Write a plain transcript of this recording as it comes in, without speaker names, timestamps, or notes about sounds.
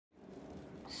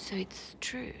So it's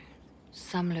true.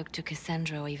 Some look to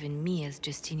Cassandra or even me as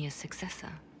Justinia's successor.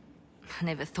 I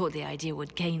never thought the idea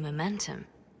would gain momentum.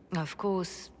 Of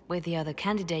course, with the other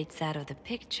candidates out of the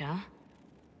picture...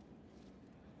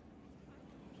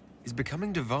 Is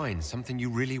becoming divine something you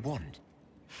really want?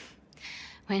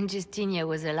 When Justinia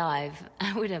was alive,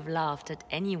 I would have laughed at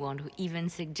anyone who even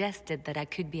suggested that I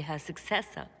could be her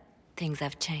successor. Things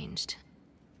have changed.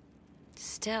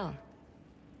 Still,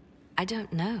 I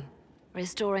don't know.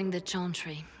 Restoring the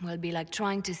Chantry will be like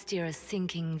trying to steer a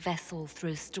sinking vessel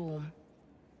through a storm.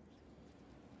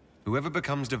 Whoever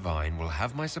becomes divine will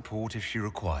have my support if she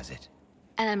requires it.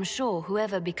 And I'm sure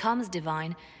whoever becomes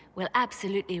divine will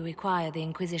absolutely require the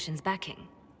Inquisition's backing.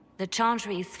 The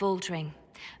Chantry is faltering,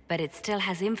 but it still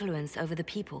has influence over the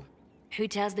people. Who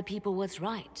tells the people what's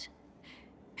right?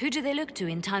 Who do they look to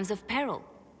in times of peril?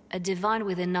 A divine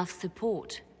with enough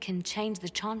support can change the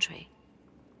Chantry.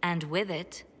 And with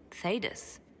it,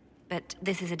 Thedas. But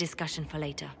this is a discussion for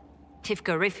later. If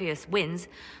Corypheus wins,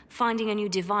 finding a new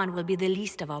divine will be the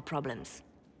least of our problems.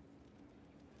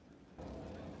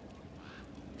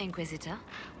 Inquisitor?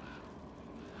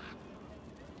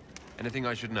 Anything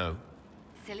I should know?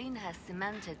 Celine has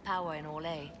cemented power in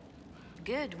Orlais.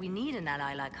 Good, we need an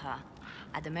ally like her.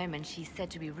 At the moment, she's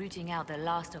said to be rooting out the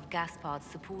last of Gaspard's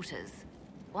supporters.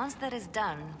 Once that is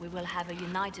done, we will have a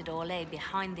united Orlais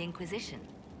behind the Inquisition.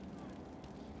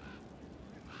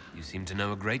 You seem to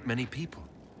know a great many people.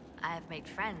 I have made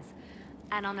friends,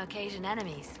 and on occasion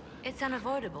enemies. It's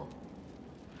unavoidable.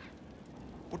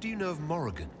 What do you know of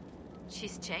Morrigan?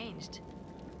 She's changed.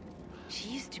 She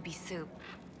used to be so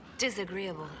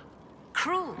disagreeable,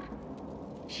 cruel.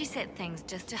 She said things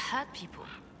just to hurt people.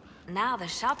 Now the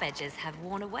sharp edges have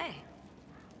worn away.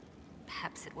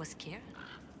 Perhaps it was Ciaran.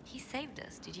 He saved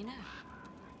us, did you know?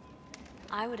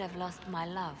 I would have lost my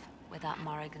love without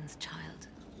Morrigan's child.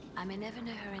 I may never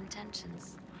know her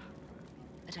intentions,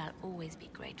 but I'll always be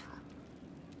grateful.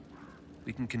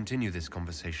 We can continue this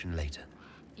conversation later.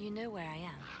 You know where I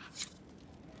am.